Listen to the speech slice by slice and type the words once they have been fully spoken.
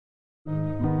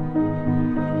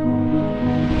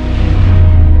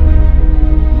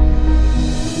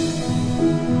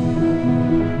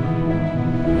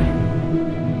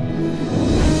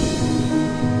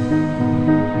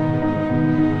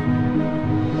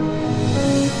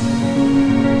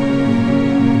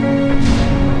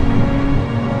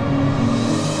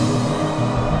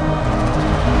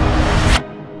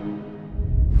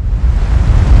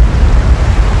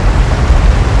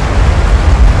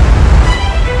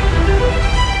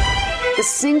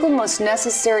single most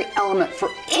necessary element for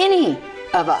any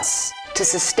of us to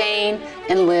sustain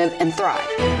and live and thrive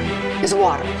is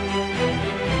water.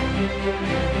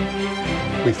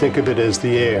 We think of it as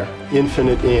the air,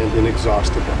 infinite and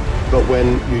inexhaustible. But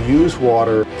when you use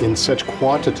water in such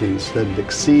quantities that it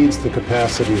exceeds the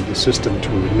capacity of the system to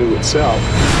renew itself,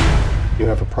 you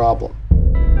have a problem.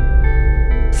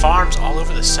 Farms all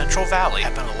over the Central Valley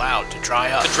have been allowed to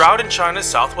dry up. The drought in China's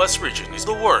southwest region is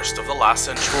the worst of the last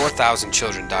century. 4,000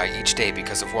 children die each day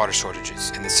because of water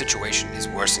shortages, and the situation is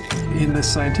worsening. In the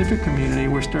scientific community,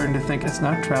 we're starting to think it's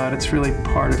not drought, it's really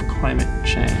part of climate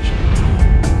change.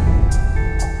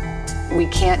 We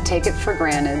can't take it for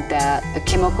granted that a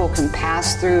chemical can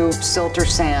pass through silt or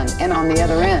sand and on the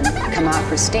other end come out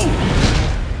pristine.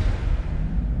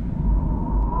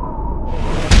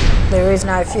 There is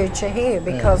no future here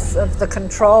because of the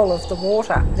control of the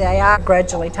water. They are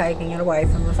gradually taking it away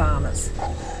from the farmers.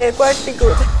 It won't be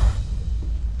good.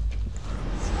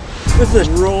 With the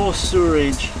raw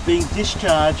sewage being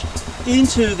discharged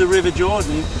into the River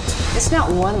Jordan. It's not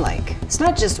one lake. It's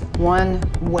not just one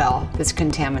well that's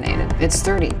contaminated. It's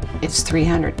 30, it's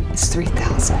 300, it's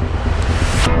 3,000.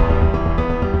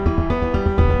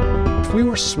 If we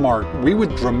were smart, we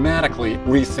would dramatically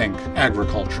rethink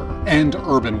agriculture and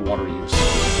urban water use.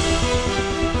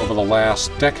 Over the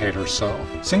last decade or so,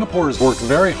 Singapore has worked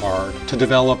very hard to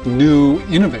develop new,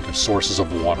 innovative sources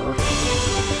of water.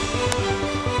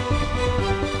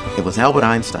 It was Albert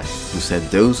Einstein who said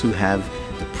those who have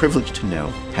the privilege to know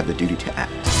have the duty to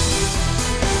act.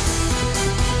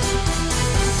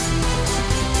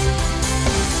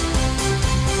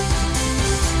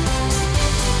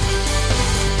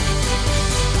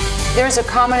 There's a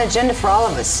common agenda for all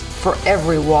of us, for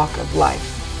every walk of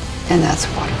life, and that's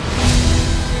water.